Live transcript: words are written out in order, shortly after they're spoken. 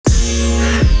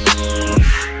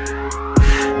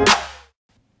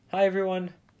Hi everyone,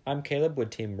 I'm Caleb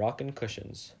with Team Rockin'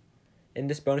 Cushions. In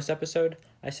this bonus episode,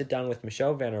 I sit down with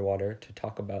Michelle Vanderwater to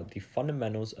talk about the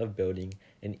fundamentals of building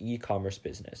an e-commerce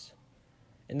business.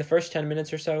 In the first 10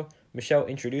 minutes or so, Michelle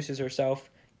introduces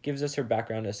herself, gives us her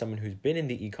background as someone who's been in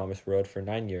the e-commerce world for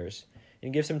 9 years,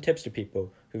 and gives some tips to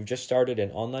people who've just started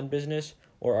an online business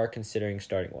or are considering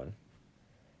starting one.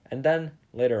 And then,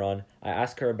 later on, I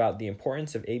ask her about the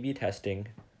importance of A/B testing,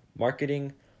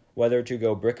 marketing, whether to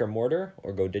go brick or mortar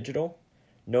or go digital,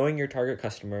 knowing your target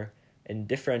customer, and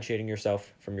differentiating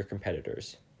yourself from your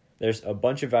competitors. There's a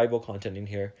bunch of valuable content in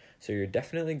here, so you're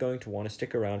definitely going to want to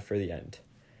stick around for the end.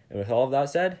 And with all of that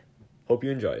said, hope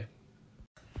you enjoy.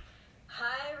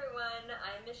 Hi everyone,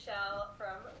 I'm Michelle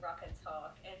from Rock and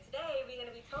Talk, and today we're going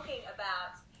to be talking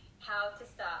about how to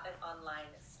start an online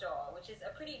store, which is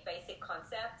a pretty basic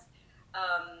concept.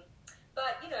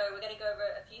 But we're going to go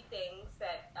over a few things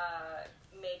that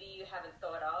maybe you haven't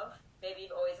thought of. Maybe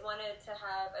you've always wanted to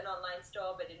have an online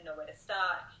store but didn't know where to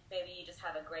start. Maybe you just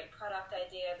have a great product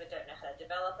idea but don't know how to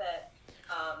develop it.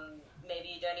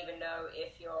 Maybe you don't even know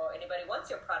if anybody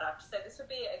wants your product. So this would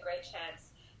be a great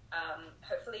chance.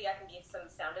 Hopefully I can give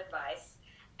some sound advice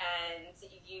and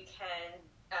you can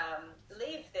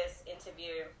leave this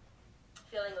interview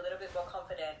feeling a little bit more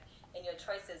confident in your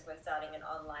choices when starting an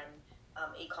online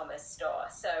e-commerce store.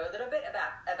 So a little bit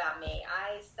about me.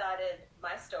 I started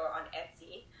my store on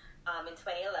Etsy in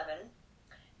 2011,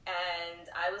 and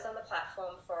I was on the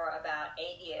platform for about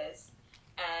 8 years,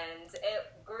 and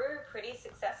it grew pretty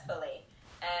successfully.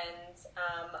 And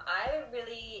I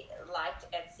really liked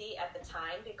Etsy at the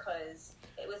time because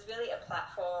it was really a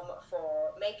platform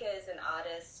for makers and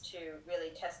artists to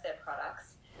really test their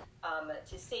products,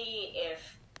 to see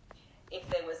if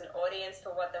there was an audience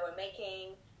for what they were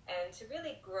making, and to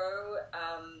really grow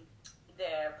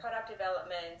their product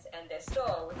development and their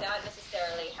store without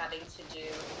necessarily having to do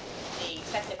the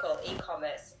technical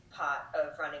e-commerce part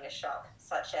of running a shop,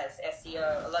 such as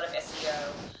SEO, a lot of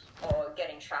SEO, or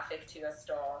getting traffic to your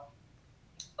store,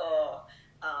 or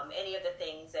any of the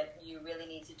things that you really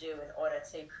need to do in order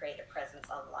to create a presence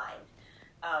online.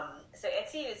 So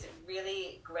Etsy is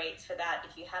really great for that.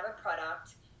 If you have a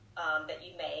product that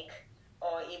you make,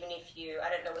 or even if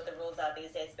I don't know what the rules are these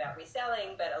days about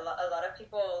reselling, but a lot of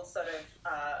people sort of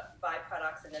buy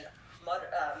products and then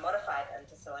modify them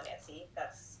to sell on Etsy.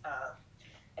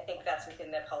 I think that's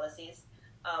within their policies.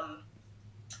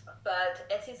 But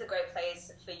Etsy is a great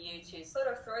place for you to sort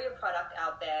of throw your product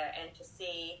out there and to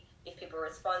see if people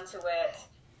respond to it,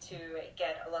 to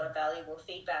get a lot of valuable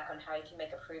feedback on how you can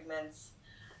make improvements,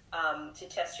 to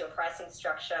test your pricing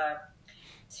structure,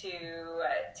 to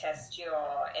test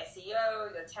your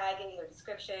SEO, your tagging, your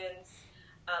descriptions,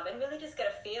 and really just get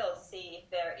a feel to see if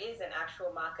there is an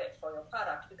actual market for your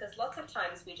product. Because lots of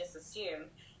times we just assume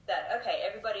that, okay,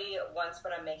 everybody wants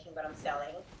what I'm making, what I'm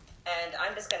selling, and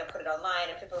I'm just going to put it online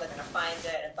and people are going to find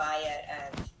it and buy it,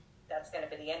 and that's going to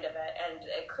be the end of it. And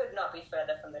it could not be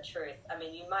further from the truth. I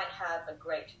mean, you might have a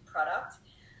great product,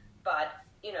 but,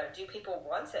 do people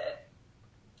want it?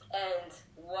 And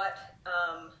what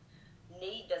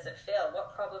need does it fill?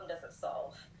 What problem does it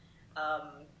solve?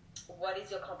 What is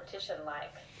your competition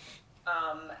like?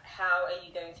 How are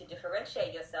you going to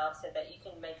differentiate yourself so that you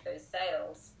can make those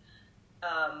sales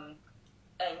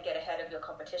and get ahead of your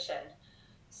competition?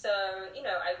 So,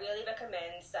 I really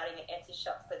recommend starting an Etsy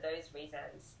shop for those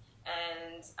reasons.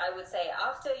 And I would say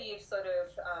after you've sort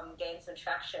of gained some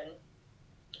traction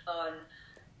on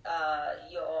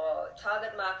your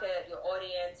target market, your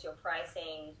audience, your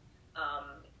pricing,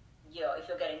 if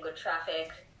you're getting good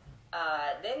traffic,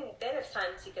 then it's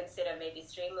time to consider maybe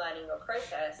streamlining your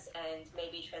process and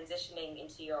maybe transitioning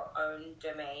into your own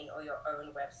domain or your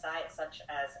own website, such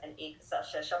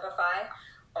as Shopify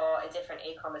or a different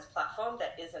e-commerce platform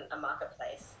that isn't a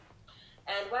marketplace.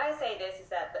 And why I say this is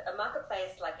that a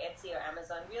marketplace like Etsy or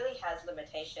Amazon really has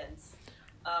limitations.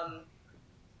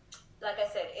 Like I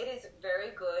said, it is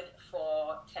very good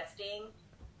for testing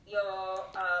your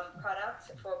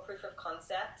product for proof of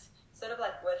concept, sort of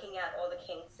like working out all the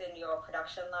kinks in your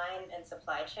production line and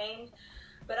supply chain.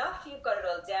 But after you've got it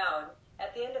all down,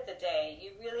 at the end of the day,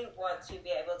 you really want to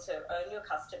be able to own your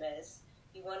customers.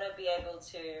 You want to be able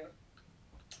to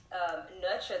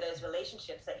nurture those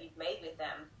relationships that you've made with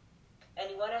them. And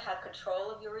you want to have control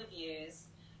of your reviews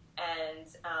and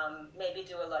maybe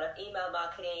do a lot of email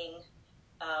marketing,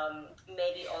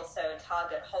 maybe also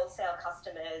target wholesale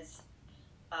customers.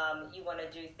 You want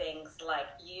to do things like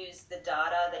use the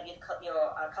data that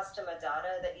your customer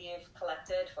data that you've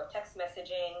collected for text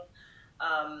messaging,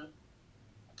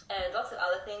 and lots of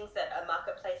other things that a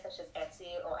marketplace such as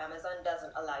Etsy or Amazon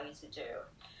doesn't allow you to do.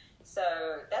 So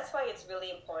that's why it's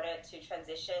really important to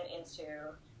transition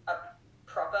into a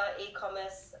proper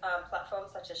e-commerce platform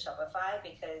such as Shopify,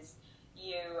 because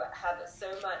you have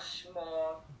so much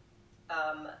more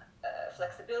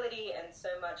flexibility and so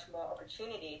much more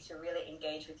opportunity to really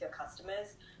engage with your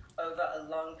customers over a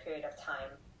long period of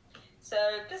time. So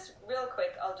just real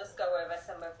quick, I'll just go over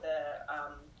some of the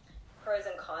pros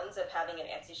and cons of having an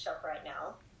Etsy shop right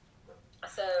now.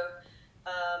 So,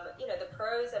 the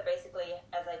pros are basically,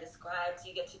 as I described,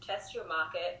 you get to test your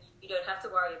market. You don't have to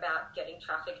worry about getting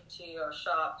traffic to your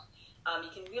shop. You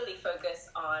can really focus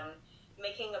on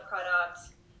making a product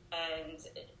and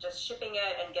just shipping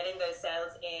it and getting those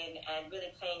sales in, and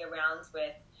really playing around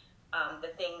with the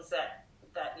things that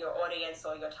your audience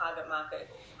or your target market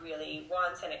really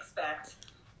want and expect.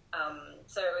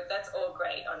 So that's all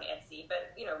great on Etsy.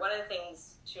 But one of the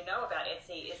things to know about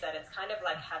Etsy is that it's kind of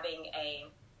like having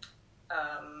a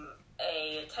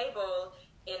table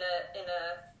in a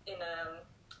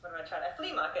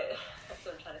flea market. That's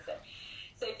what I'm trying to say.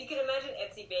 So if you can imagine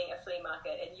Etsy being a flea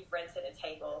market and you've rented a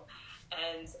table,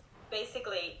 and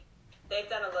basically they've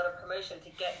done a lot of promotion to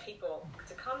get people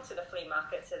to come to the flea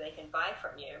market so they can buy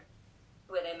from you,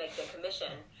 where they make their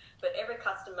commission. But every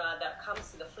customer that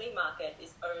comes to the flea market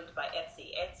is owned by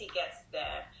Etsy. Etsy gets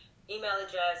their email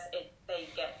address, they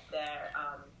get their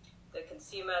the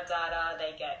consumer data,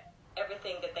 they get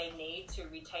everything that they need to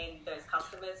retain those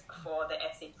customers for the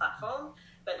Etsy platform.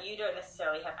 But you don't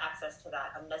necessarily have access to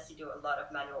that unless you do a lot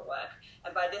of manual work.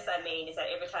 And by this I mean is that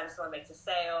every time someone makes a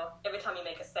sale, every time you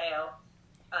make a sale,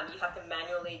 you have to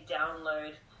manually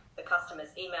download the customer's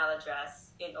email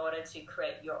address in order to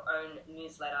create your own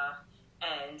newsletter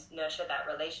and nurture that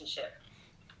relationship.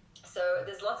 So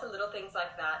there's lots of little things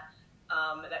like that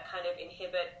that kind of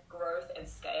inhibit growth and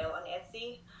scale on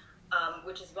Etsy,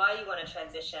 which is why you want to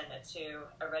transition to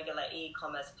a regular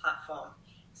e-commerce platform.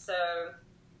 So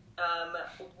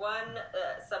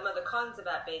some of the cons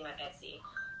about being on Etsy,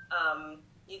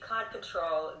 you can't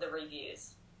control the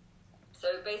reviews.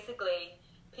 So basically,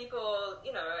 people,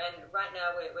 and right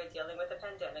now we're dealing with a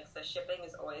pandemic, so shipping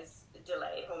is always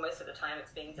delayed. Well, most of the time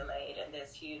it's being delayed, and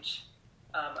there's huge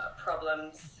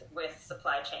problems with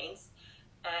supply chains.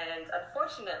 And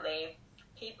unfortunately,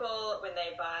 people, when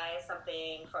they buy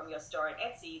something from your store on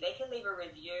Etsy, they can leave a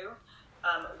review,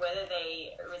 whether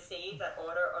they receive that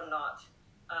order or not.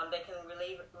 They can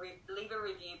leave a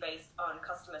review based on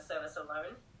customer service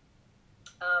alone.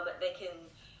 They can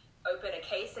open a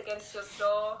case against your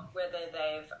store, whether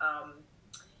they've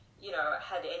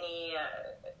had any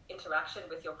interaction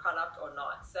with your product or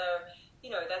not. So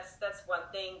that's one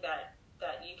thing that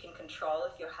you can control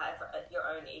if you have your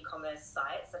own e-commerce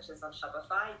site, such as on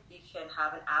Shopify. You can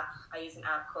have an app. I use an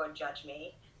app called Judge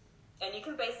Me, and you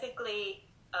can basically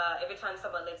every time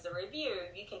someone leaves a review,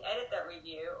 you can edit that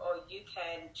review, or you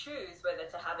can choose whether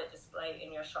to have it displayed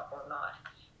in your shop or not,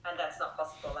 and that's not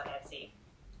possible on Etsy.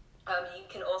 You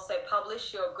can also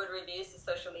publish your good reviews to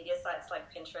social media sites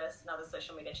like Pinterest and other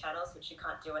social media channels, which you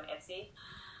can't do on Etsy.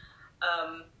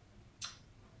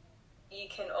 You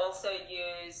can also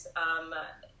use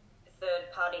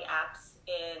third-party apps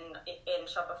in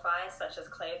Shopify, such as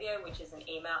Klaviyo, which is an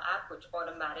email app which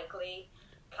automatically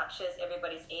captures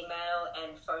everybody's email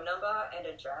and phone number and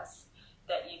address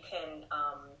that you can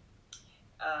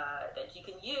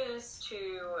use to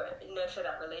nurture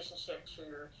that relationship,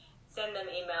 to send them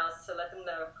emails, to let them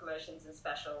know of promotions and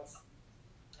specials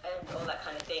and all that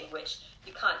kind of thing, which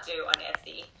you can't do on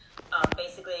Etsy.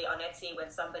 Basically, on Etsy,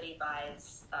 when somebody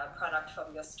buys a product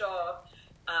from your store,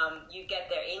 you get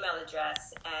their email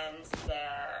address and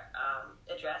their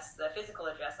address, the physical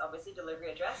address, obviously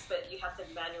delivery address, but you have to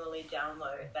manually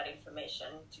download that information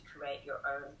to create your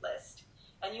own list.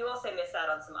 And you also miss out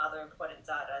on some other important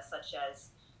data, such as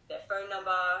their phone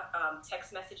number.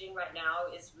 Text messaging right now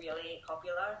is really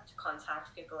popular to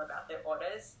contact people about their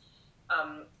orders.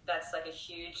 That's like a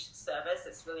huge service.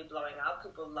 It's really blowing up.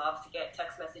 People love to get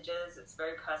text messages. It's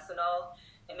very personal.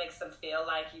 It makes them feel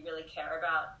like you really care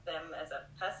about them as a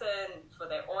person for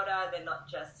their order. They're not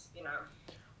just, you're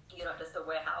not just a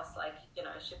warehouse, like,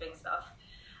 shipping stuff.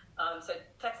 So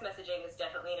text messaging is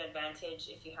definitely an advantage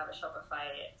if you have a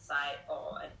Shopify site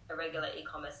or a regular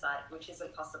e-commerce site, which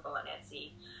isn't possible on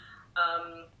Etsy.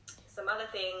 Some other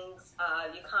things,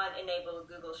 you can't enable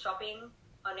Google Shopping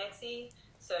on Etsy.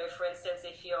 So for instance,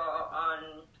 if you're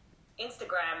on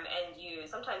Instagram and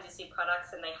sometimes you see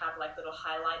products and they have like little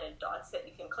highlighted dots that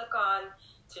you can click on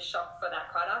to shop for that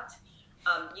product,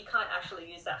 you can't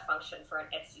actually use that function for an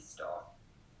Etsy store.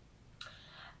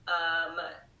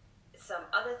 Some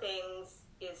other things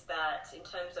is that in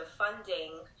terms of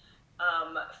funding,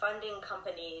 funding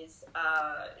companies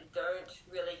don't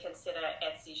really consider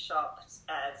Etsy shops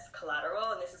as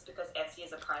collateral, and this is because Etsy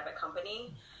is a private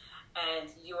company. And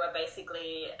you are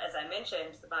basically, as I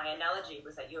mentioned, my analogy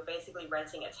was that you're basically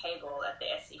renting a table at the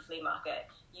Etsy flea market.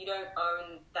 You don't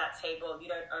own that table, you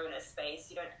don't own a space,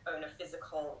 you don't own a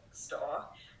physical store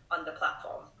on the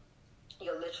platform.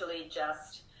 You're literally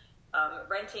just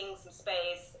renting some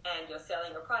space, and you're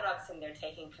selling your products, and they're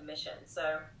taking commission.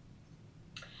 So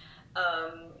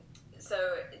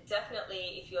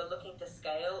definitely, if you're looking to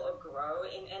scale or grow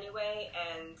in any way,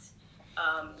 and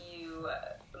you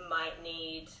might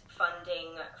need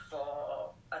funding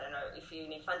for, I don't know, if you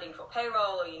need funding for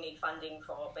payroll, or you need funding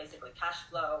for basically cash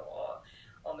flow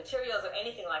or materials or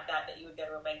anything like that you would go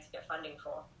to a bank to get funding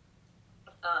for.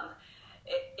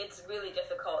 It's really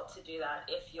difficult to do that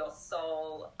if your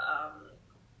sole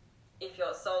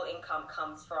income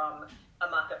comes from a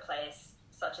marketplace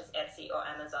such as Etsy or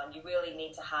Amazon. You really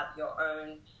need to have your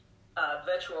own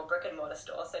virtual brick and mortar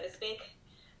store, so to speak,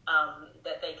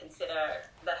 that they consider,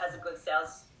 that has a good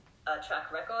sales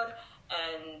track record,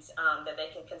 and that they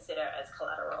can consider as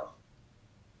collateral.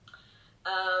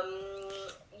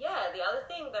 The other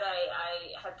thing that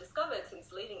I have discovered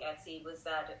since leaving Etsy was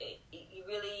that you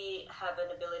really have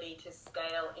an ability to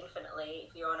scale infinitely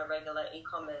if you're on a regular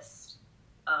e-commerce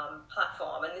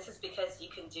platform, and this is because you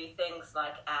can do things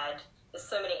like there's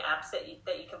so many apps that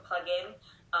you can plug in.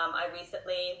 I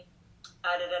recently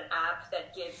added an app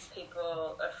that gives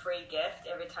people a free gift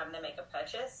every time they make a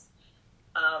purchase,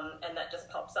 and that just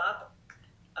pops up,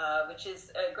 which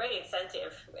is a great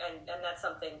incentive, and that's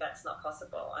something that's not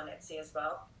possible on Etsy as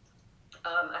well.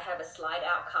 I have a slide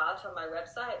out cart on my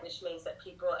website, which means that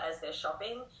people, as they're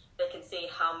shopping, they can see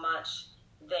how much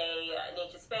they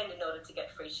need to spend in order to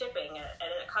get free shipping, and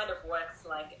it kind of works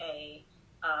like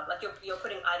like you're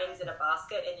putting items in a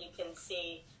basket, and you can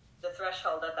see the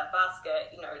threshold of that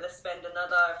basket. Let's spend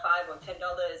another $5 or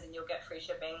 $10 and you'll get free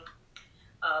shipping,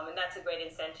 and that's a great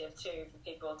incentive too for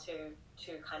people to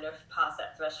kind of pass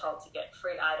that threshold to get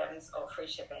free items or free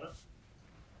shipping.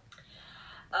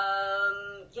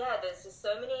 There's just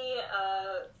so many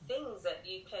things that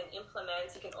you can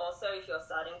implement. You can also, if you're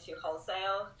starting to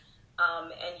wholesale,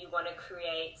 and you want to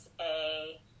create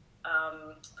a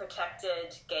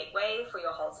protected gateway for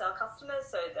your wholesale customers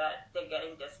so that they're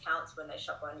getting discounts when they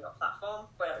shop on your platform.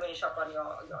 When you shop on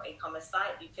your e-commerce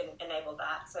site, you can enable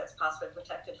that so it's password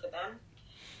protected for them.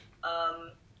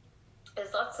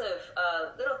 There's lots of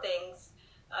little things,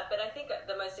 but I think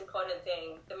the most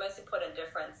important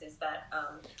difference is that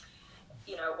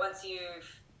once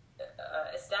you've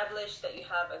established that you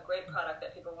have a great product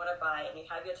that people want to buy, and you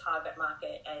have your target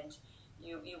market, and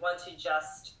you want to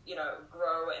just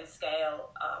grow and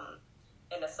scale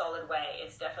in a solid way,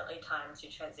 it's definitely time to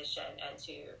transition and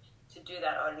to do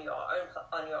that on your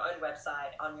own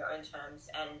website, on your own terms,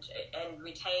 and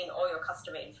retain all your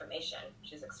customer information,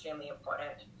 which is extremely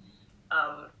important.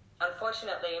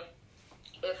 Unfortunately,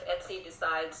 if Etsy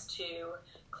decides to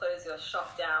close your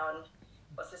shop down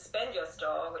or suspend your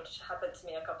store, which happened to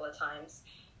me a couple of times,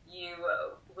 you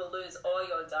will lose all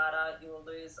your data, you will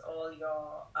lose all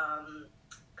your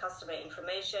customer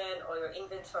information, all your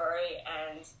inventory,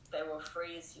 and they will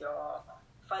freeze your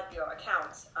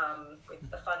account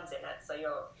with the funds in it. So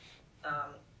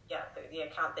the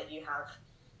account that you have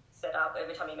set up,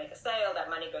 every time you make a sale, that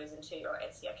money goes into your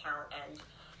Etsy account, and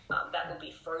that will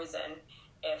be frozen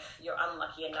if you're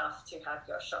unlucky enough to have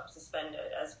your shop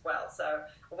suspended as well. So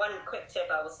one quick tip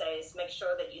I will say is make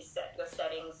sure that you set your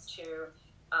settings to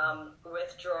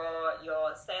withdraw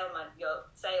your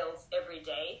sales every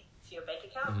day to your bank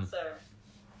account. Mm-hmm. So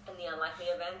in the unlikely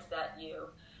event that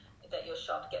your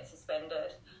shop gets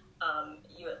suspended,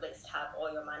 you at least have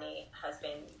all your money has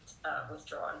been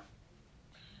withdrawn.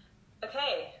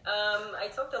 Okay, I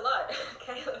talked a lot.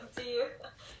 Caleb, do you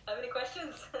have any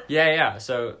questions? Yeah.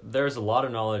 So there's a lot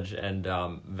of knowledge and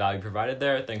value provided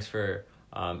there. Thanks for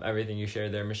everything you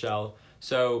shared there, Michelle.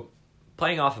 So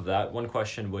playing off of that, one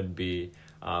question would be,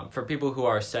 for people who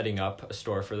are setting up a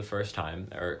store for the first time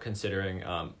or considering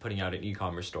putting out an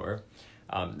e-commerce store,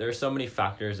 there are so many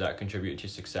factors that contribute to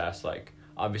success, like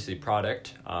obviously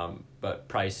product, but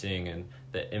pricing and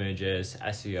the images,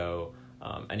 SEO,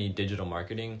 any digital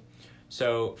marketing.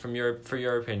 So for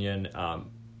your opinion,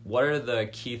 what are the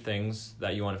key things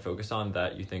that you want to focus on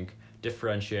that you think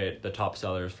differentiate the top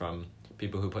sellers from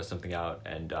people who put something out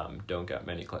and don't get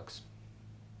many clicks?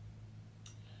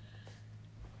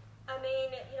 I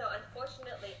mean,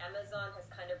 unfortunately, Amazon has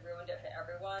kind of ruined it for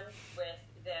everyone with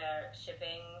their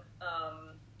shipping,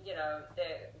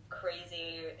 their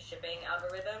crazy shipping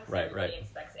algorithms. Right. Everybody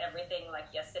expects everything like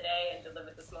yesterday and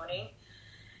delivered this morning.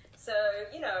 So,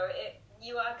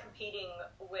 you are competing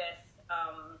with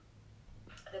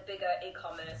the bigger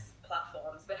e-commerce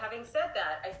platforms. But having said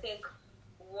that, I think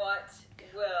what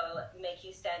will make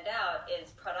you stand out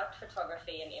is product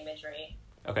photography and imagery.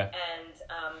 Okay. And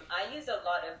I use a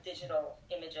lot of digital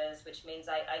images, which means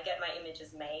I get my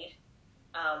images made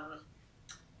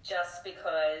just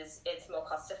because it's more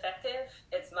cost effective.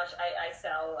 It's much, I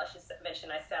sell, I should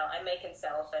mention I make and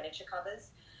sell furniture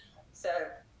covers. So,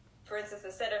 for instance,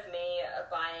 instead of me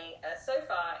buying a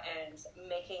sofa and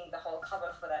making the whole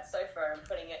cover for that sofa and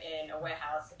putting it in a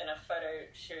warehouse in a photo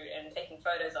shoot and taking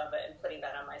photos of it and putting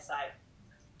that on my site,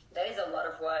 that is a lot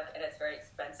of work and it's very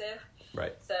expensive.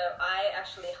 Right. So I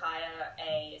actually hire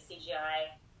a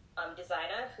CGI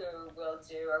designer who will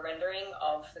do a rendering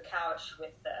of the couch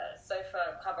with the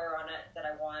sofa cover on it that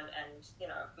I want and,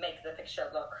 make the picture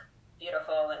look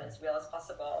beautiful and as real as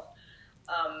possible.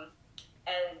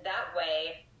 And that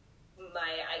way,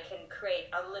 I can create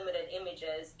unlimited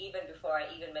images even before I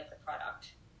even make the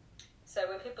product. So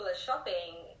when people are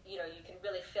shopping, you can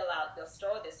really fill out your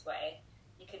store this way.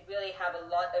 You can really have a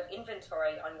lot of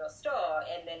inventory on your store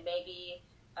and then maybe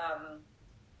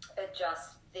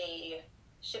adjust the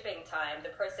shipping time, the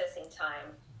processing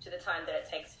time, to the time that it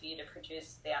takes for you to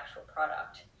produce the actual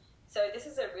product. So this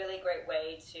is a really great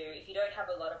way to, if you don't have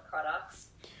a lot of products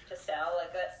to sell,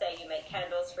 like let's say you make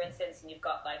candles, for instance, and you've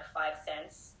got like 5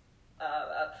 cents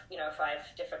of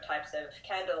 5 different types of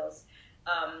candles.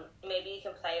 Maybe you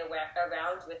can play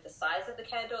around with the size of the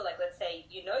candle. Like let's say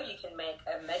you can make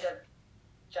a mega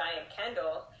giant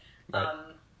candle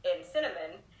in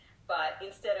cinnamon, but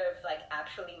instead of like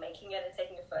actually making it and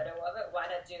taking a photo of it, why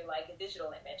not do like a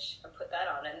digital image and put that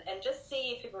on and just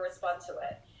see if people respond to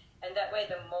it. And that way,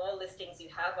 the more listings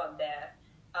you have on there,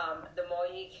 the more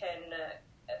you can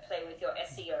play with your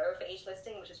SEO for each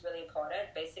listing, which is really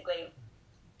important. Basically,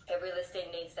 every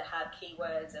listing needs to have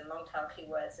keywords and long tail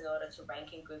keywords in order to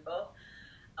rank in Google.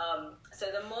 So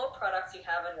the more products you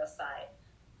have on your site,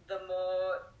 the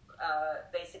more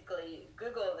basically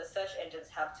Google, the search engines,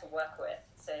 have to work with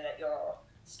so that your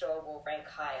store will rank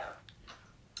higher.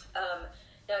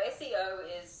 Now, SEO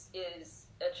is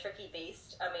a tricky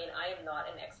beast. I mean, I am not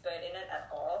an expert in it at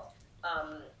all,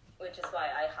 which is why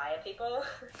I hire people.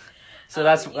 So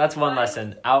that's one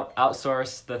lesson.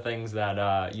 Outsource the things that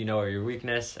are your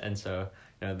weakness, and so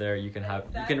there you can have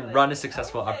you can run a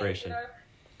successful operation.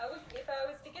 If I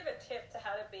was to give a tip to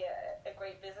how to be a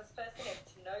great business person,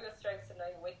 it's to know your strengths and know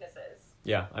your weaknesses.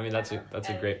 Yeah, I mean that's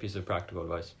a great piece of practical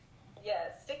advice.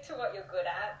 Yeah, stick to what you're good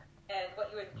at and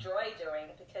what you enjoy doing,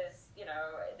 because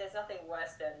there's nothing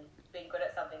worse than being good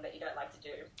at something that you don't like to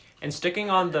do. And sticking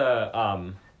on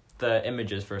the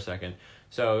images for a second,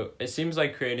 so it seems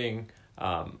like creating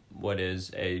what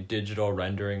is a digital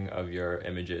rendering of your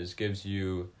images gives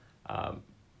you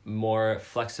more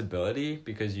flexibility,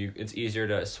 because it's easier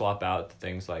to swap out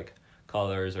things like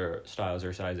colors or styles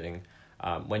or sizing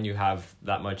when you have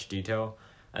that much detail.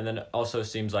 And then it also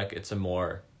seems like it's a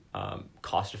more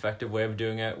cost-effective way of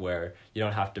doing it, where you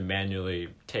don't have to manually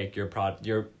take your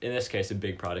in this case a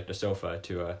big product, a sofa,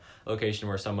 to a location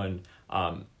where someone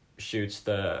shoots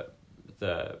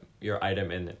your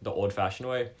item in the old-fashioned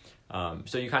way.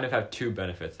 So you kind of have two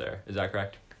benefits there. Is that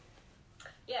correct?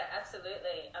 Yeah,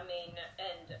 absolutely. I mean,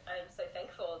 and I'm so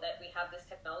thankful that we have this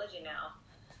technology now.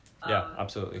 Yeah,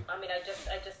 absolutely. I mean, I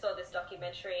just saw this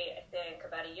documentary, I think,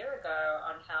 about a year ago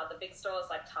on how the big stores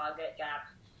like Target, Gap,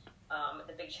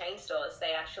 the big chain stores,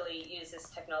 they actually use this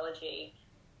technology.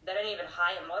 They don't even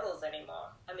hire models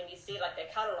anymore. I mean, you see like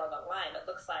their catalog online, it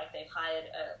looks like they've hired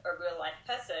a real life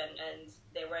person and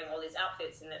they're wearing all these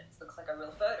outfits and it looks like a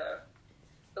real photo.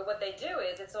 But what they do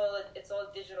is it's all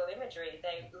digital imagery.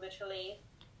 They literally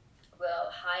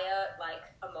will hire like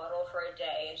a model for a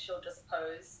day and she'll just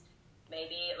pose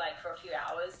maybe like for a few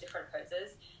hours, different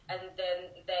poses, and then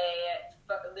they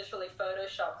literally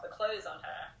Photoshop the clothes on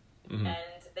her. Mm-hmm.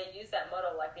 And they use that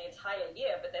model like the entire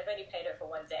year, but they've only paid her for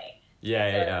one day.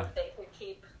 Yeah. They could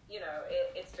keep,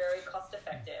 it's very cost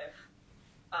effective.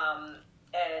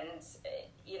 And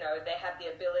they have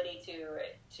the ability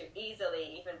to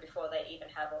easily, even before they even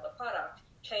have all the product,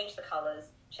 change the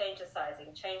colors, change the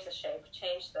sizing, change the shape,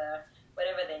 change the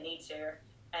whatever they need to,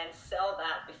 and sell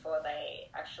that before they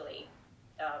actually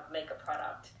make a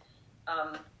product.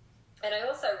 And I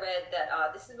also read that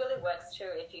this really works too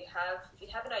if you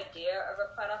have an idea of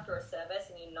a product or a service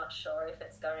and you're not sure if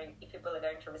people are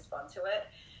going to respond to it.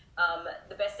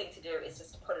 The best thing to do is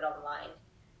just to put it online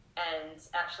and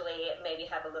actually maybe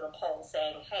have a little poll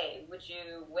saying, hey, would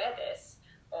you wear this,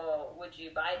 or would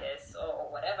you buy this, or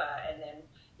whatever, and then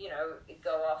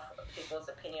go off people's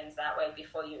opinions that way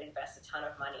before you invest a ton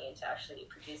of money into actually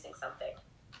producing something.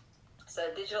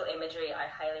 So digital imagery, I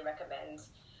highly recommend,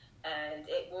 and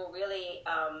it will really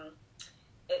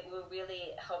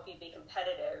help you be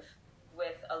competitive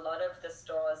with a lot of the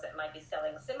stores that might be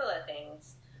selling similar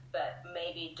things, but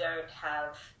maybe don't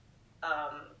have,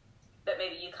 but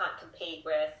maybe you can't compete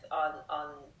with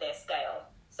on their scale.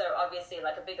 So obviously,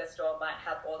 like a bigger store might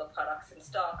have all the products in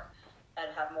stock and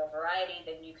have more variety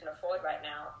than you can afford right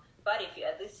now. But if you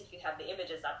have the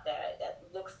images up there,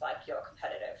 it looks like you're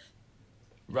competitive.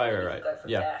 Right.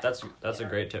 Yeah, that's a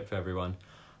great tip for everyone.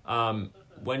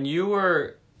 When you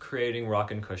were creating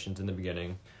Rockin' Cushions in the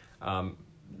beginning,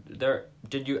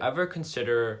 did you ever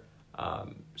consider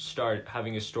start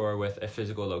having a store with a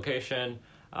physical location?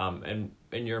 And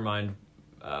in your mind,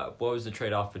 what was the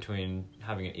trade-off between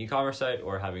having an e-commerce site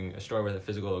or having a store with a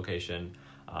physical location?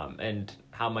 And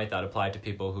how might that apply to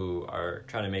people who are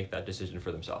trying to make that decision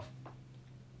for themselves?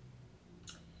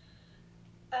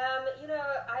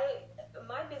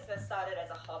 My business started as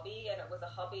a hobby, and it was a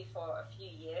hobby for a few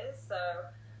years. So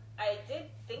I did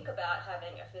think about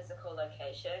having a physical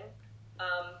location,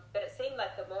 but it seemed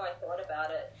like the more I thought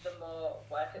about it, the more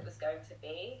work it was going to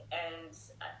be. And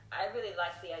I really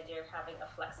like the idea of having a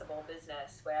flexible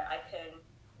business where I can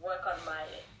work on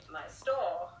my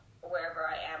store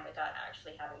wherever I am without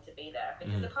actually having to be there.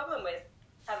 Because the problem with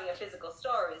having a physical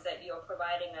store is that you're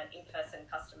providing an in-person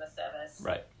customer service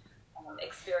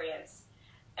experience.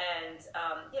 And,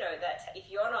 that if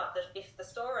if the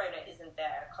store owner isn't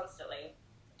there constantly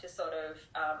to sort of,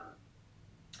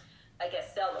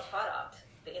 sell the product,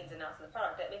 the ins and outs of the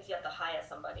product, that means you have to hire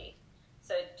somebody.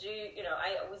 So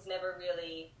I was never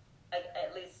really,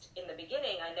 at least in the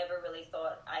beginning, I never really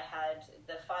thought I had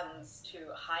the funds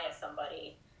to hire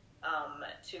somebody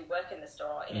to work in the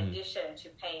store, in addition to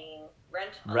paying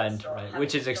rent on the store, right,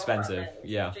 which is expensive.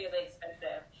 Yeah, really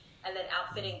expensive, and then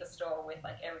outfitting the store with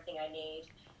like everything I need.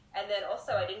 And then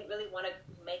also, I didn't really want to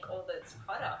make all those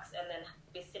products and then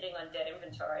be sitting on dead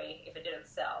inventory if it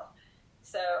didn't sell.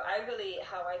 So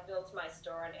how I built my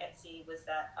store on Etsy was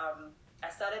that I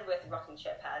started with rocking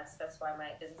chair pads. That's why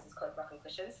my business is called Rockin'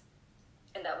 Cushions.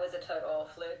 And that was a total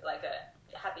fluke, like a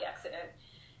happy accident.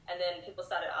 And then people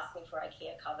started asking for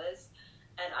IKEA covers.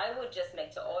 And I would just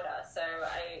make to order. So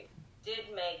I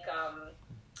did make,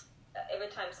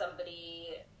 every time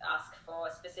somebody asked for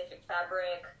a specific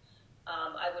fabric,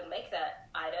 I would make that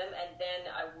item, and then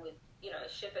I would,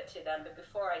 ship it to them. But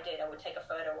before I did, I would take a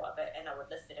photo of it and I would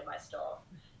list it in my store,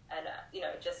 and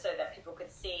just so that people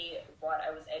could see what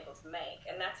I was able to make.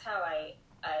 And that's how I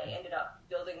ended up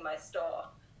building my store.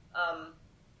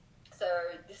 So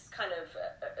this kind of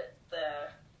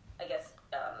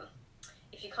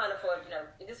if you can't afford,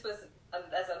 this was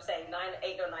as I'm saying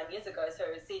 8 or 9 years ago, so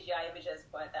CGI images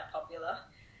weren't that popular.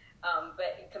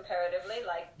 But comparatively,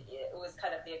 it was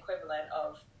kind of the equivalent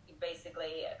of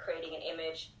basically creating an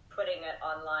image, putting it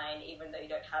online, even though you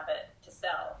don't have it to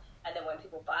sell. And then when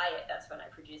people buy it, that's when I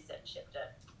produced it and shipped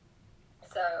it.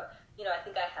 So, I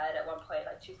think I had at one point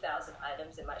 2,000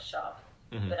 items in my shop,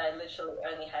 but I literally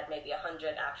only had maybe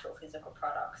 100 actual physical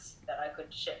products that I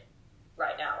could ship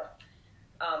right now.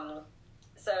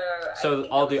 So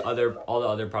all the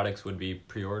other products would be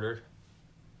pre-ordered?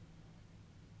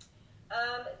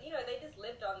 They just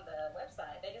lived on the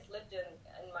website. They just lived in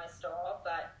my store,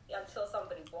 but until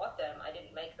somebody bought them, I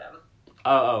didn't make them.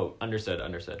 Oh, understood.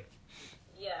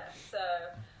 Yeah, so,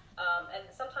 and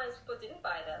sometimes people didn't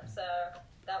buy them, so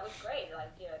that was great.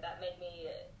 That made me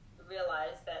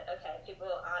realize that, okay, people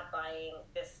aren't buying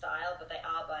this style, but they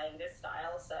are buying this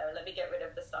style, so let me get rid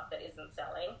of the stuff that isn't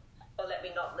selling, or let me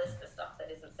not list the stuff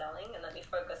that isn't selling, and let me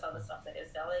focus on the stuff that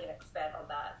is selling and expand on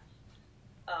that.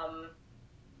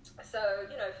 So,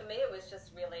 for me, it was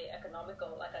just really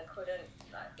economical. I couldn't,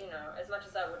 as much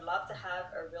as I would love to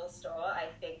have a real store, I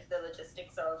think the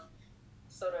logistics of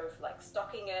sort of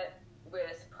stocking it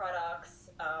with products,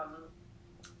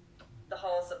 the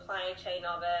whole supply chain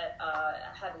of it,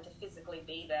 having to physically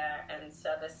be there and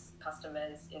service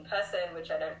customers in person, which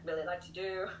I don't really like to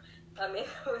do. I mean,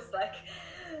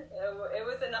 it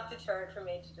was enough deterrent for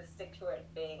me to just stick to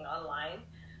it being online.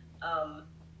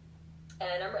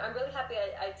 And I'm really happy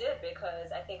I did,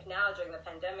 because I think now during the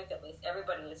pandemic, at least,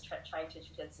 everybody is trying to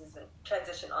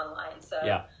transition online. So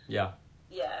yeah.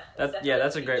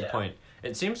 That's a great point.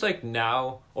 It seems like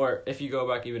now, or if you go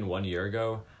back even 1 year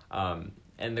ago,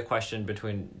 and the question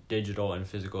between digital and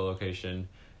physical location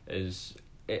is,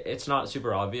 it's not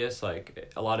super obvious.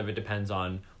 A lot of it depends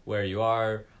on where you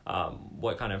are,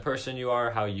 what kind of person you are,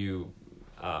 how you,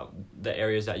 the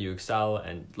areas that you excel,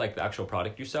 and the actual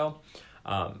product you sell.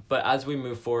 But as we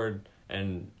move forward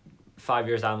and 5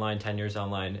 years online, 10 years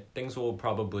online, things will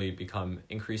probably become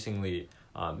increasingly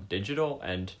digital,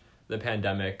 and the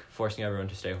pandemic forcing everyone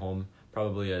to stay home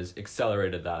probably has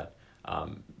accelerated that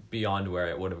beyond where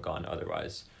it would have gone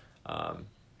otherwise.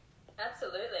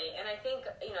 Absolutely. And I think,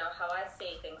 how I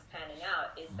see things panning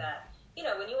out is that,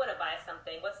 when you want to buy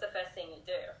something, what's the first thing you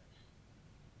do?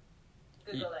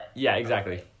 Google it. Yeah,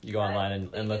 exactly. You go online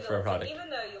and look for a product. So even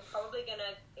though you're probably going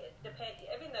to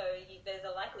even though there's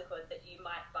a likelihood that you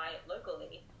might buy it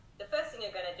locally, the first thing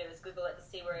you're going to do is Google it to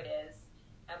see where it is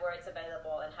and where it's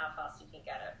available and how fast you can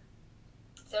get it.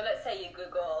 So let's say you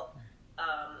Google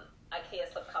IKEA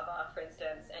slipcover, for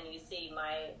instance, and you see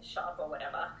my shop or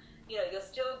whatever. You're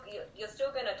still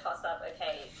going to toss up,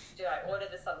 okay, do I order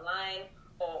this online,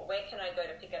 or where can I go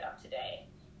to pick it up today?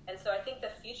 And so I think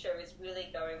the future is really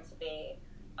going to be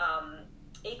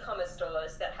e-commerce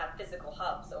stores that have physical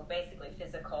hubs, or basically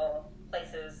physical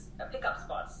places, pickup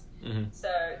spots. Mm-hmm.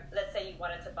 So let's say you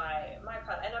wanted to buy my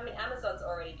product, and I mean Amazon's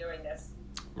already doing this.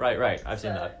 Right. I've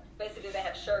seen that. Basically, they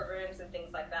have showrooms and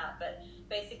things like that. But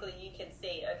basically, you can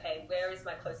see, okay, where is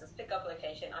my closest pickup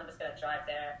location? I'm just going to drive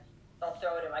there. I'll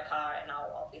throw it in my car, and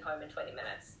I'll be home in 20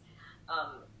 minutes.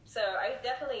 So I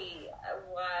definitely,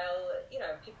 while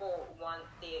people want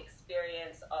the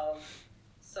experience of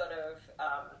sort of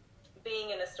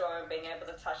being in a store and being able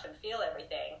to touch and feel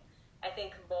everything, I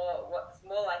think what's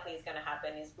more likely is going to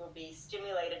happen is we'll be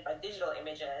stimulated by digital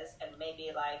images and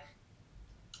maybe like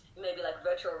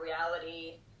virtual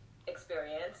reality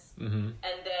experience, mm-hmm.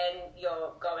 and then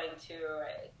you're going to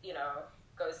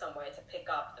go somewhere to pick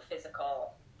up the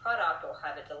physical product or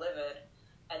have it delivered,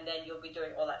 and then you'll be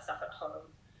doing all that stuff at home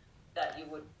that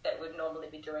would normally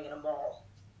be doing in a mall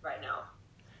right now.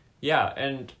 Yeah,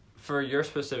 and for your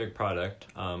specific product,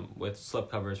 with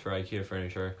slipcovers for IKEA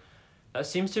furniture, that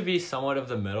seems to be somewhat of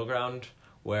the middle ground,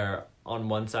 where on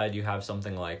one side you have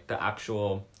something like an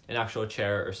actual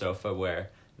chair or sofa,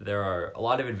 where there are a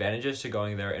lot of advantages to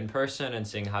going there in person and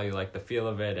seeing how you like the feel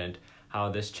of it and how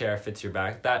this chair fits your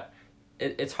back.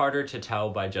 It's harder to tell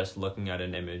by just looking at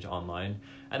an image online.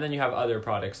 And then you have other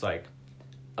products like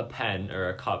a pen or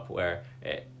a cup, where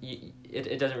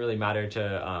it doesn't really matter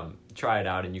to try it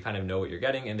out, and you kind of know what you're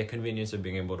getting, and the convenience of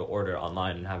being able to order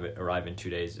online and have it arrive in 2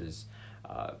 days is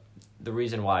the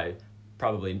reason why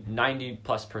probably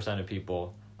 90+% of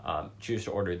people choose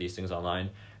to order these things online.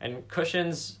 And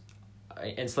cushions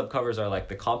and slipcovers are like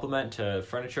the complement to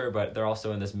furniture, but they're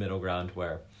also in this middle ground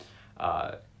where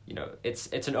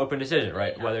it's an open decision,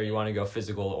 right? Whether you want to go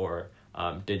physical or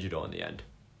digital in the end.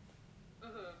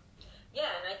 Mm-hmm. Yeah,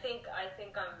 and I think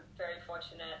I'm very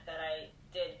fortunate that I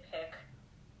did pick,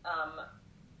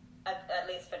 at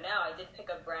least for now, I did pick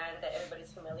a brand that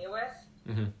everybody's familiar with.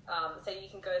 Mm-hmm. So you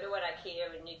can go to an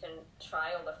IKEA and you can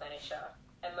try all the furniture,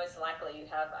 and most likely you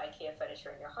have IKEA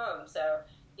furniture in your home. So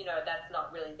that's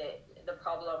not really the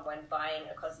problem when buying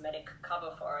a cosmetic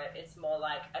cover for it. It's more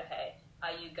like, okay,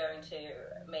 are you going to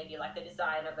maybe like the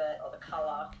design of it, or the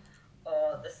color,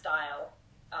 or the style?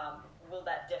 Will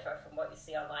that differ from what you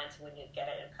see online to when you get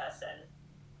it in person?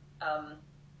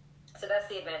 So that's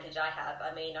the advantage I have.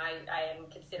 I mean, I am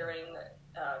considering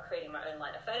creating my own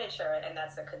line of furniture, and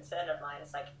that's a concern of mine.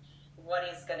 It's like,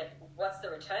 what's the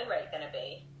return rate going to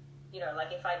be?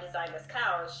 Like if I design this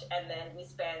couch and then we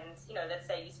spend, let's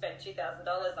say you spend $2,000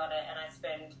 on it, and I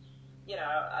spend,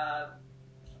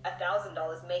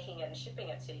 $1,000 making it and shipping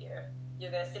it to you.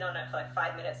 You're going to sit on it for like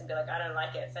 5 minutes and be like, I don't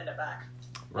like it, send it back.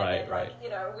 Right, and then, right. you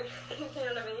know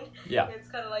what I mean? Yeah. It's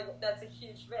kind of like, that's a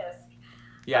huge risk.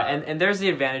 Yeah, and there's the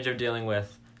advantage of dealing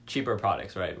with cheaper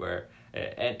products, right? Where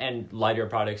and lighter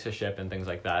products to ship and things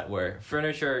like that. Where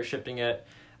furniture, shipping it,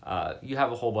 you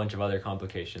have a whole bunch of other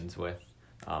complications with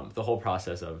the whole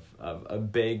process of a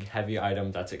big, heavy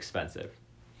item that's expensive.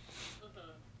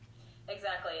 Mm-hmm.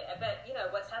 Exactly. But,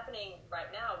 what's happening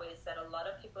right now is that a lot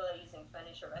of people are using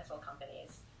furniture rental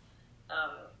companies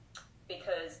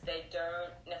because they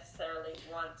don't necessarily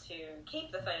want to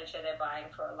keep the furniture they're buying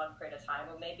for a long period of time,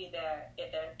 or maybe they're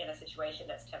in a situation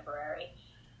that's temporary.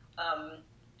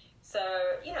 So,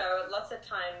 lots of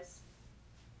times,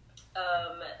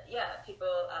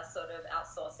 people are sort of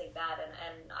outsourcing that,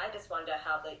 and I just wonder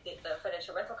how the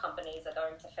furniture rental companies are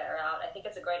going to fare out. I think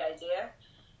it's a great idea,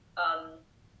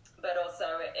 but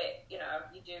also you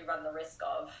do run the risk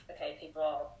of,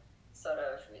 people sort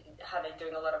of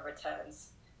doing a lot of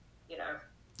returns, or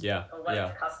wanting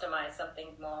to customize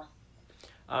something more.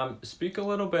 Speak a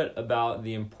little bit about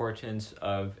the importance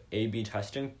of A/B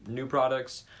testing new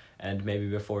products, and maybe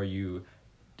before you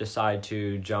decide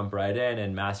to jump right in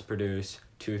and mass produce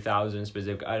 2,000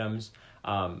 specific items,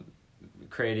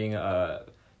 creating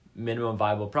minimum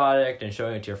viable product and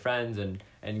showing it to your friends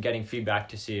and getting feedback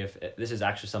to see if this is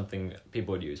actually something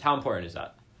people would use. How important is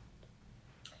that?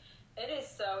 It is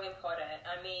so important.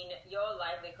 I mean, your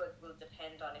livelihood will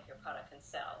depend on if your product can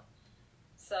sell.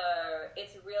 So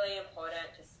it's really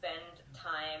important to spend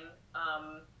time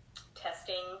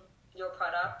testing your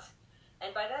product.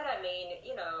 And by that I mean,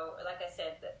 like I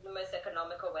said, the most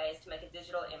economical way is to make a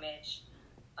digital image,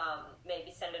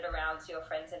 maybe send it around to your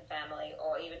friends and family,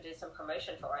 or even do some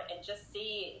promotion for it, and just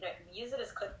see, use it as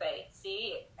clickbait.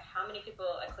 See how many people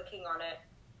are clicking on it,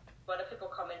 what are people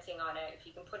commenting on it. If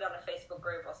you can put it on a Facebook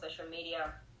group or social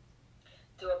media,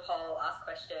 do a poll, ask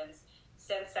questions,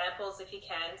 send samples if you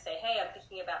can. Say, hey, I'm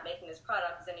thinking about making this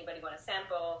product. Does anybody want a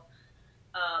sample?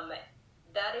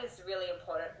 That is really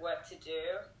important work to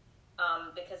do,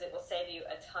 because it will save you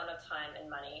a ton of time and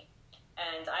money.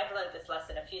 And I've learned this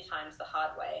lesson a few times the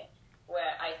hard way,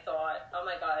 where I thought, oh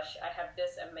my gosh, I have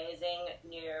this amazing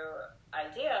new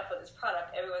idea for this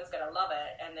product. Everyone's going to love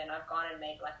it. And then I've gone and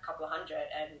made like a couple of hundred,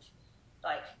 and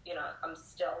I'm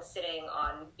still sitting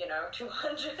on, 200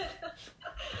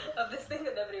 of this thing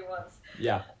that nobody wants.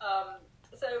 Yeah.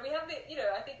 So we have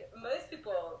I think most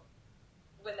people,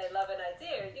 when they love an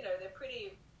idea, they're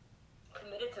pretty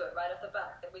committed to it right off the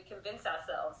bat, that we convince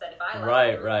ourselves that if I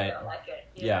like it, I'll like it.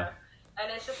 You know? And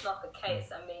it's just not the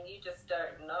case. I mean, you just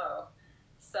don't know.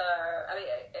 So, I mean,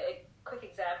 a quick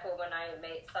example, when I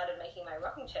started making my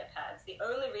rocking chair pads, the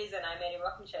only reason I made a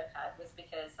rocking chair pad was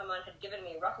because someone had given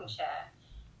me a rocking chair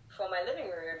for my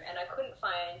living room, and I couldn't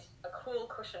find a cool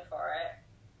cushion for it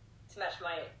to match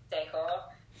my decor.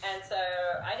 And so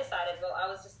I decided, well, I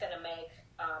was just going to make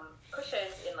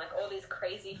cushions in like all these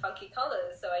crazy funky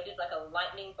colors. So I did like a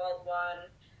lightning bolt one,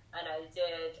 and I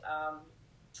did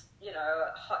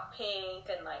hot pink,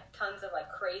 and like tons of like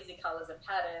crazy colors and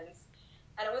patterns.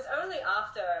 And it was only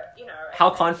after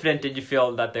How confident did you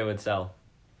feel that they would sell?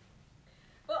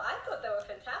 Well, I thought they were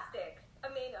fantastic. I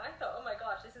mean, I thought, oh my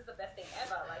gosh, this is the best thing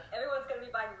ever. Like, everyone's going to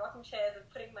be buying rocking chairs and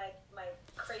putting my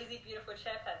crazy beautiful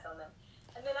chair pads on them.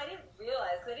 And then I didn't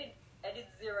realize, I did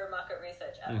zero market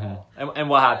research at all. And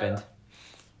what happened?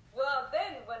 Well,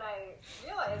 then when I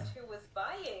realized who was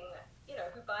buying,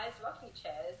 who buys rocking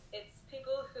chairs, it's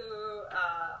people who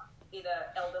are either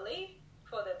elderly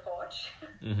for their porch,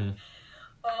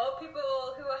 or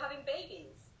people who are having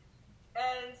babies.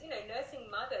 And,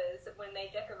 nursing mothers, when they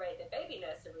decorate their baby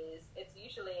nurseries, it's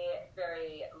usually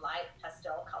very light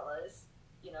pastel colors.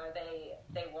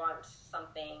 They want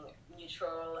something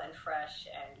neutral and fresh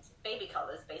and baby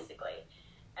colors, basically.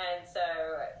 And so,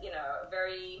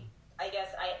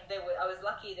 I was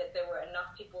lucky that there were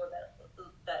enough people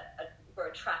that were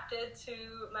attracted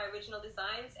to my original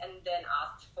designs, and then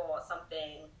asked for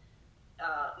something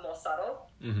more subtle.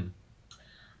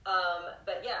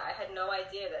 But yeah, I had no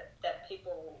idea that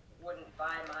people wouldn't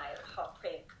buy my hot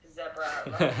pink zebra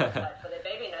for their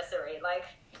baby nursery. Like,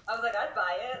 I was like, I'd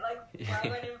buy it. Like, why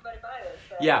wouldn't everybody buy this?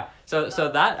 So, yeah. So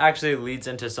that actually leads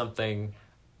into something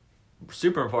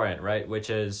super important, right? Which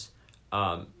is,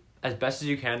 as best as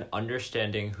you can,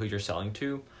 understanding who you're selling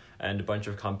to. And a bunch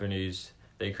of companies,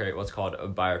 they create what's called a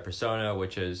buyer persona,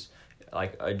 which is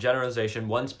like a generalization,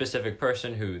 one specific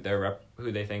person who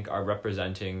they think are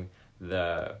representing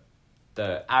the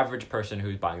average person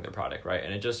who's buying their product, right?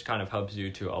 And it just kind of helps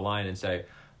you to align and say,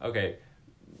 okay,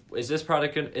 is this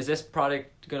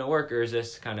product gonna work, or is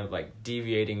this kind of like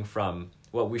deviating from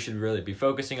what we should really be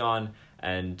focusing on?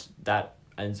 And that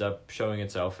ends up showing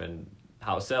itself in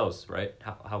how it sells, right?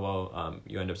 How well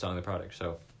you end up selling the product.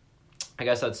 So I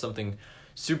guess that's something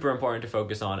super important to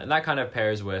focus on, and that kind of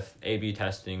pairs with A/B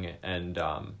testing,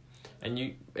 and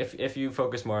you if you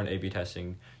focus more on A/B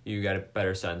testing, you get a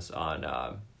better sense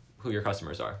on who your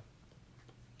customers are.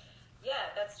 Yeah,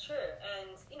 that's true.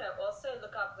 And also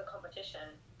look up the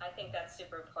competition. I think that's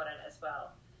super important as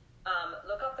well.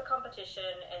 Look up the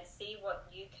competition and see what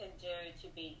you can do to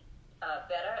be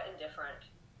better and different.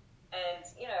 And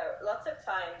lots of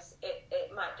times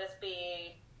it might just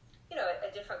be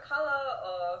a different color,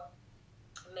 or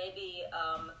maybe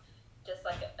just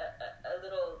like a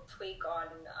little tweak on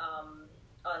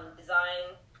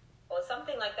design or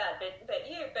something like that. But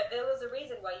there was a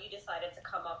reason why you decided to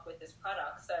come up with this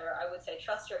product. So I would say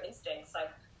trust your instincts. Like,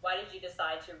 why did you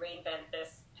decide to reinvent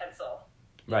this pencil?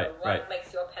 What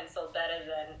makes your pencil better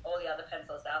than all the other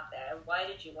pencils out there? And why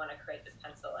did you want to create this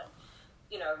pencil? And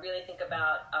really think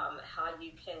about how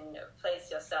you can place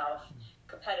yourself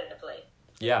competitively.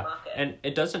 Yeah, and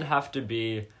it doesn't have to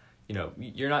be,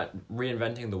 you're not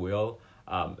reinventing the wheel,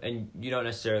 and you don't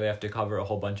necessarily have to cover a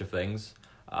whole bunch of things.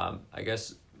 I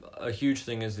guess a huge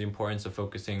thing is the importance of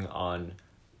focusing on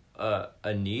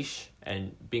a niche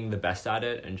and being the best at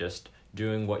it and just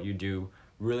doing what you do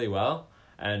really well,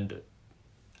 and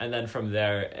then from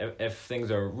there, if things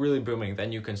are really booming,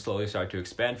 then you can slowly start to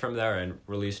expand from there and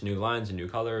release new lines and new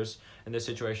colors in this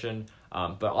situation.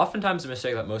 But oftentimes the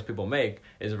mistake that most people make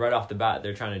is right off the bat,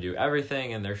 they're trying to do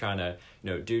everything and they're trying to,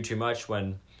 do too much,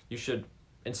 when you should,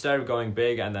 instead of going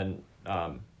big and then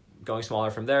going smaller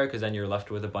from there, because then you're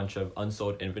left with a bunch of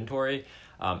unsold inventory,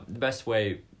 the best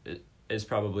way is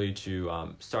probably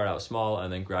to start out small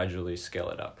and then gradually scale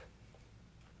it up.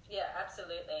 Yeah,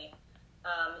 absolutely.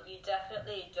 You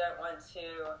definitely don't want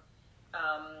to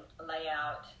lay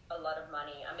out a lot of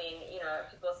money. I mean,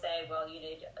 people say, well, you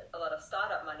need a lot of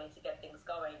startup money to get things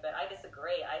going, but I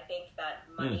disagree. I think that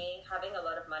having a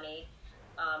lot of money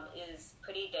is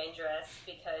pretty dangerous,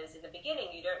 because in the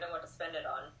beginning, you don't know what to spend it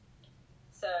on.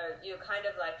 So you're kind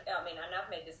of like, and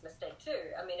I've made this mistake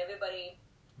too. I mean, everybody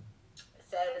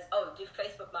says, oh, do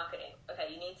Facebook marketing. Okay,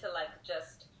 you need to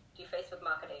just do Facebook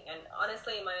marketing. And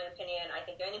honestly, in my own opinion, I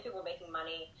think the only people making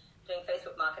money doing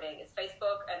Facebook marketing is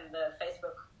Facebook and the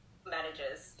Facebook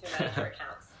managers who manage your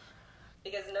accounts.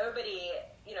 Because nobody,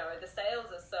 the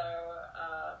sales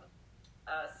are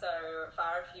so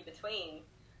far and few between.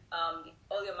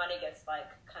 All your money gets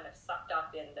kind of sucked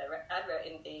up in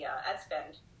the ad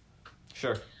spend.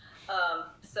 Sure.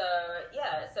 So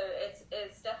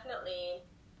it's definitely.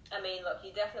 I mean, look,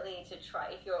 you definitely need to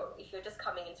try, if you're just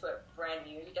coming into it brand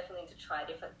new, you definitely need to try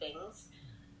different things.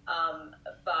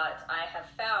 But I have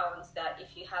found that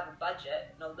if you have a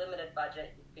budget, a limited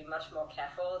budget, you'll be much more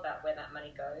careful about where that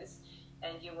money goes,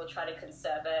 and you will try to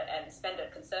conserve it and spend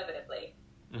it conservatively.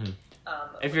 Mm-hmm.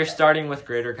 If you're starting with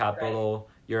greater capital,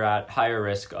 you're at higher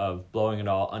risk of blowing it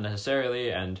all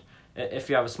unnecessarily, and if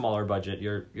you have a smaller budget,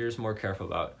 you're just more careful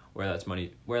about where that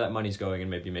money's going,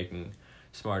 and maybe making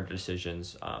smarter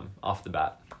decisions off the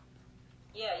bat.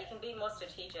 Yeah, you can be more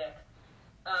strategic.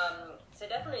 So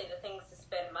definitely the things to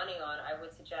spend money on, I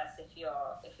would suggest if you're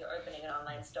opening an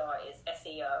online store, is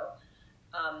SEO.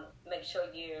 Make sure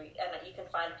you can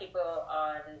find people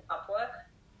on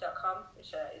Upwork.com,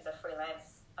 which is a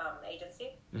freelance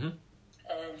agency. Mm-hmm.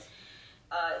 And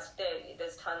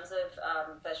there's tons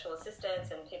of virtual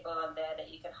assistants and people on there that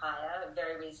you can hire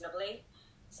very reasonably.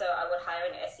 So I would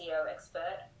hire an SEO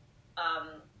expert.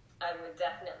 I would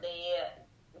definitely,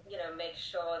 make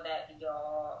sure that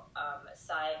your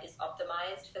site is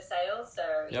optimized for sales. So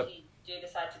Yep. If you do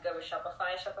decide to go with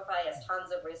Shopify has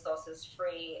tons of resources,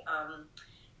 free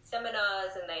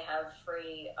seminars, and they have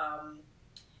free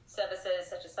services,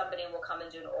 such as somebody will come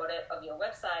and do an audit of your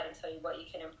website and tell you what you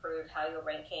can improve, how you're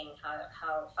ranking,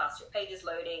 how fast your page is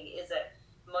loading, is it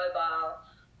mobile,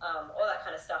 all that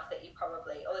kind of stuff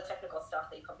all the technical stuff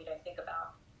that you probably don't think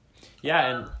about. Yeah,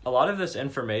 and a lot of this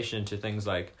information to things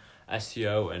like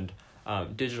SEO and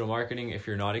digital marketing, if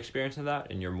you're not experienced in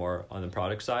that and you're more on the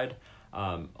product side,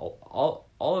 all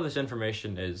of this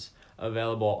information is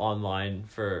available online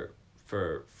for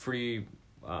free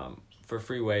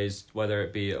ways, whether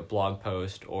it be a blog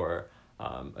post or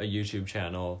a YouTube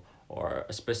channel or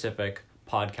a specific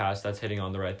podcast that's hitting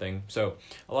on the right thing. So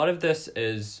a lot of this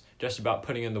is just about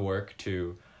putting in the work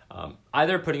to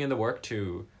either putting in the work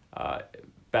to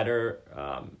better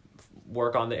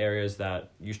work on the areas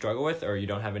that you struggle with or you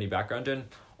don't have any background in,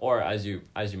 or as you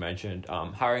mentioned,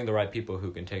 hiring the right people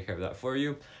who can take care of that for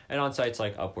you. And on sites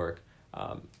like Upwork,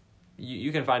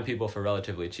 you can find people for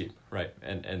relatively cheap, right?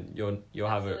 And you'll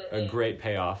have a great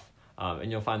payoff,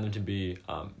 and you'll find them to be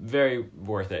very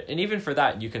worth it. And even for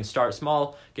that, you can start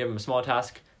small, give them a small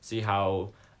task, see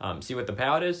what the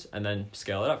payout is, and then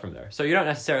scale it up from there. So you don't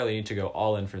necessarily need to go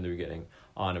all in from the beginning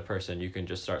on a person. You can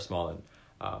just start small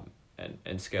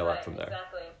and scale up from there.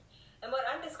 Exactly. And what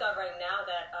I'm discovering now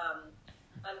that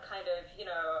I'm kind of,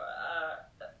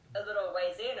 a little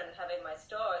ways in and having my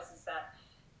stores is that,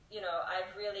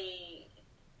 I've really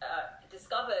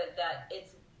discovered that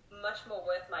it's much more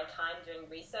worth my time doing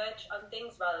research on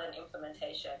things rather than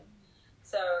implementation.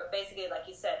 So basically, like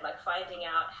you said, finding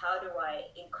out how do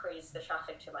I increase the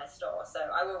traffic to my store.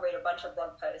 So I will read a bunch of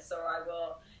blog posts, or I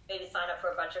will maybe sign up for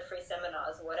a bunch of free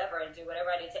seminars or whatever, and do whatever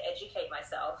I need to educate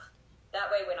myself. That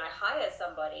way, when I hire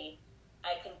somebody,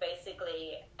 I can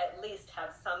basically at least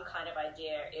have some kind of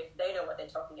idea if they know what they're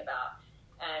talking about,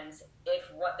 and if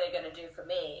what they're going to do for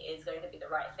me is going to be the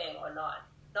right thing or not.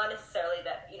 Not necessarily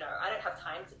that, I don't have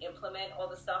time to implement all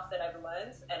the stuff that I've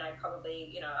learned, and I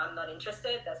probably, I'm not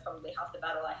interested. That's probably half the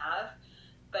battle I have.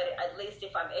 But at least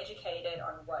if I'm educated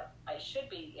on what I should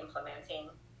be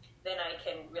implementing, then I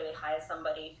can really hire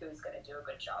somebody who's going to do a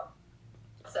good job.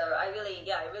 So I really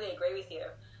agree with you.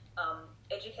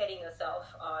 Educating yourself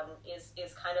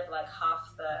is kind of like half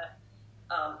the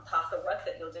half the work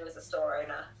that you'll do as a store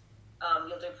owner.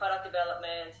 You'll do product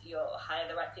development, you'll hire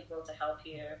the right people to help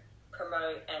you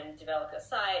promote and develop your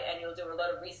site, and you'll do a lot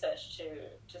of research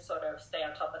to sort of stay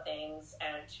on top of things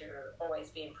and to always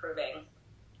be improving.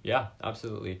 Yeah,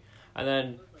 absolutely. And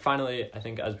then finally, I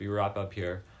think as we wrap up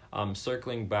here,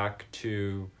 circling back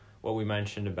to what we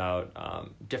mentioned about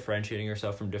differentiating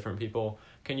yourself from different people,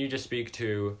 can you just speak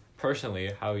to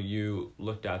personally how you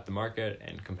looked at the market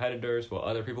and competitors, what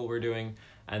other people were doing,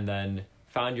 and then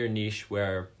found your niche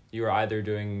where you were either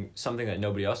doing something that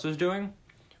nobody else was doing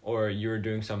or you were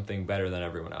doing something better than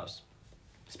everyone else?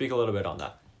 Speak a little bit on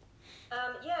that.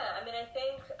 Yeah, I mean, I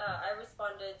think I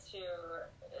responded to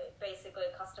basically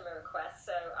customer requests.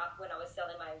 So when I was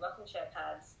selling my rocking chair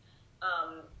pads,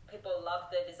 people loved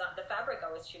the design, the fabric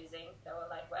I was choosing. They were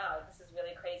like, "Wow, this is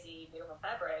really crazy, beautiful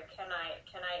fabric. Can I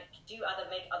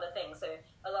make other things?" So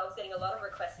I was getting a lot of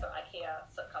requests for IKEA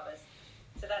slip covers.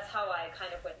 So that's how I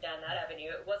kind of went down that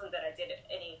avenue. It wasn't that I did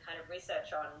any kind of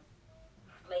research on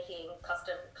making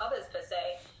custom covers per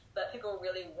se, but people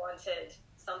really wanted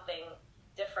something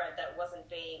different that wasn't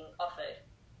being offered.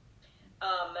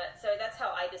 So that's how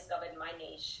I discovered my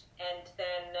niche. And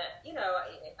then,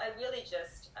 I really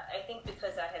I think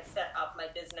because I had set up my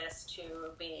business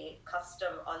to be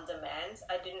custom on demand,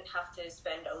 I didn't have to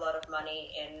spend a lot of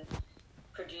money in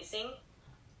producing.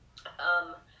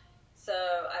 So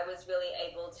I was really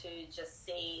able to just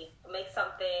make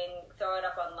something, throw it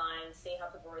up online, see how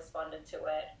people responded to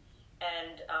it,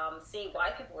 and see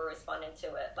why people were responding to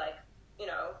it. Like,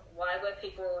 why were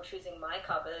people choosing my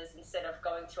covers instead of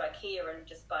going to IKEA and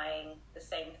just buying the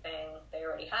same thing they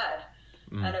already had?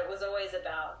 And it was always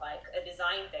about like a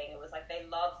design thing. It was like they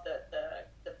loved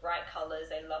the bright colors,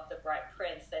 they loved the bright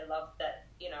prints, they loved that,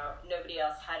 nobody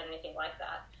else had anything like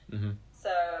that. Mm-hmm.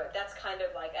 So that's kind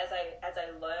of like, as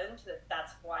I learned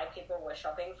that's why people were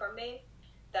shopping from me,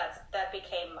 that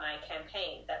became my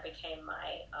campaign, that became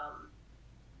my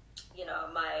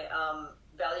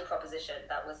value proposition.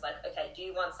 That was like, okay, do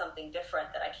you want something different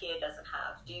that IKEA doesn't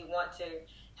have? Do you want to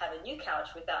have a new couch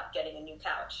without getting a new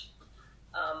couch?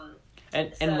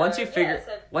 And once you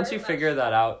figure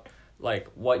that out, like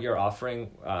what you're offering,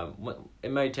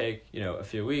 it may take a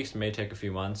few weeks, it may take a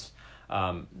few months,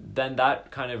 then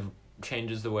that kind of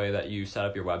changes the way that you set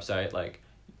up your website. Like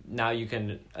now you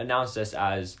can announce this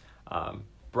as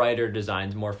brighter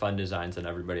designs, more fun designs than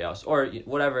everybody else, or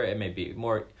whatever it may be,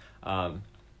 more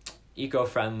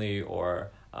eco-friendly,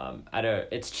 or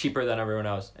it's cheaper than everyone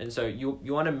else. And so you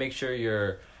want to make sure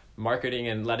you're marketing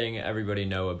and letting everybody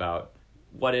know about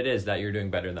what it is that you're doing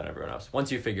better than everyone else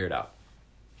once you figure it out.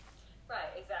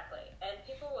 Right, exactly. And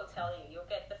people will tell you'll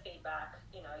get the feedback,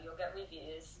 you'll get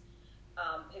reviews,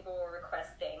 people will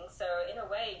request things. So in a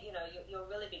way, you'll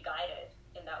really be guided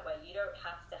in that way. You don't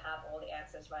have to have all the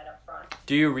answers right up front.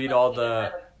 Do you read all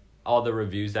the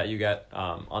reviews that you get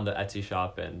on the Etsy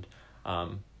shop and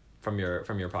from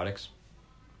your products?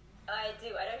 I do.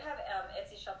 I don't have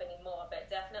Etsy shop anymore, but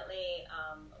definitely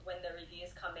when the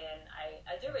reviews come in,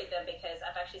 I do read them, because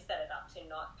I've actually set it up to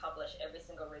not publish every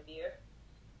single review,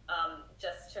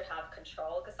 just to have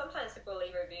control. Because sometimes people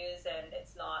leave reviews and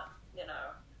it's not,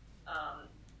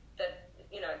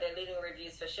 they're leaving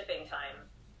reviews for shipping time.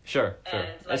 Sure. And,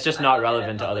 like, it's just not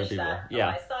relevant to other people. Yeah.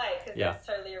 On my site, because it's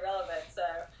totally irrelevant.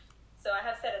 So I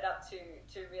have set it up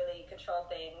to really control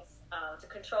things, to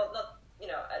control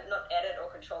not edit or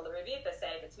control the review per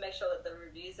se, but to make sure that the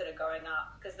reviews that are going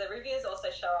up, because the reviews also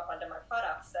show up under my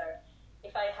products. So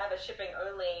if I have a shipping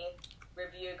only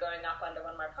review going up under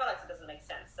one of my products, it doesn't make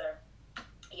sense. So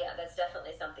yeah, that's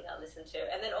definitely something I listen to.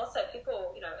 And then also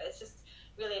people, it's just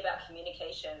really about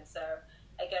communication. So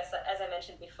I guess, as I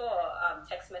mentioned before,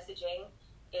 text messaging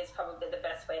is probably the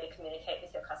best way to communicate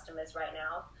with your customers right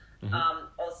now. Mm-hmm.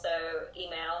 Also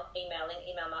email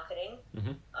marketing.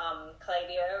 Mm-hmm.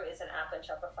 Klaviyo is an app on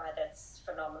Shopify that's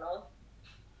phenomenal.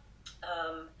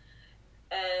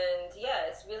 And yeah,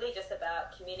 it's really just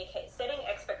about setting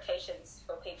expectations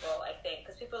for people, I think,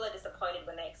 because people are disappointed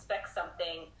when they expect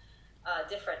something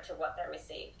different to what they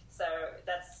received. So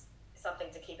that's something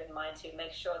to keep in mind, to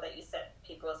make sure that you set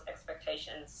people's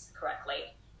expectations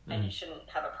correctly, and you shouldn't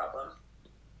have a problem.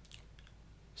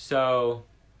 So,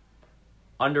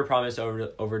 under promise,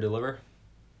 over deliver?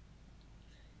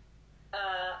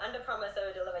 Under promise,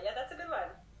 over deliver. Yeah, that's a good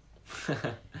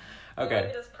one. Okay.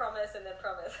 Maybe just promise and then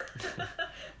promise.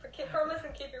 Promise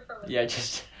and keep your promise. Yeah,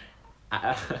 just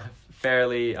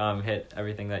fairly hit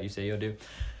everything that you say you'll do.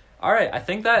 All right, I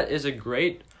think that is a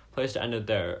great place to end it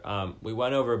there. We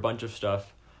went over a bunch of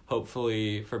stuff,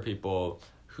 hopefully for people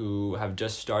who have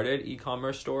just started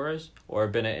e-commerce stores or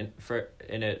been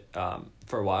in it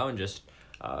for a while and just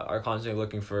are constantly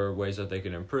looking for ways that they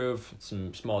can improve,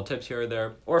 some small tips here or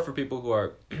there, or for people who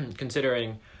are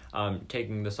considering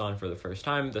taking this on for the first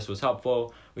time, this was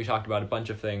helpful. We talked about a bunch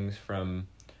of things from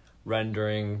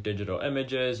rendering digital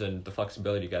images and the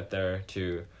flexibility to get there,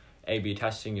 to A/B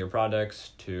testing your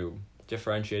products, to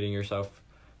differentiating yourself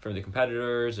from the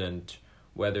competitors, and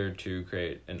whether to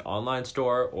create an online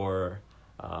store or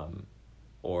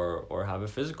have a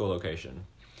physical location.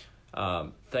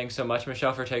 Thanks so much,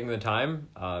 Michelle, for taking the time.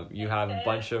 You have a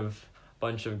bunch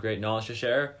of great knowledge to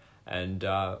share, and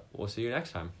we'll see you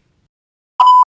next time.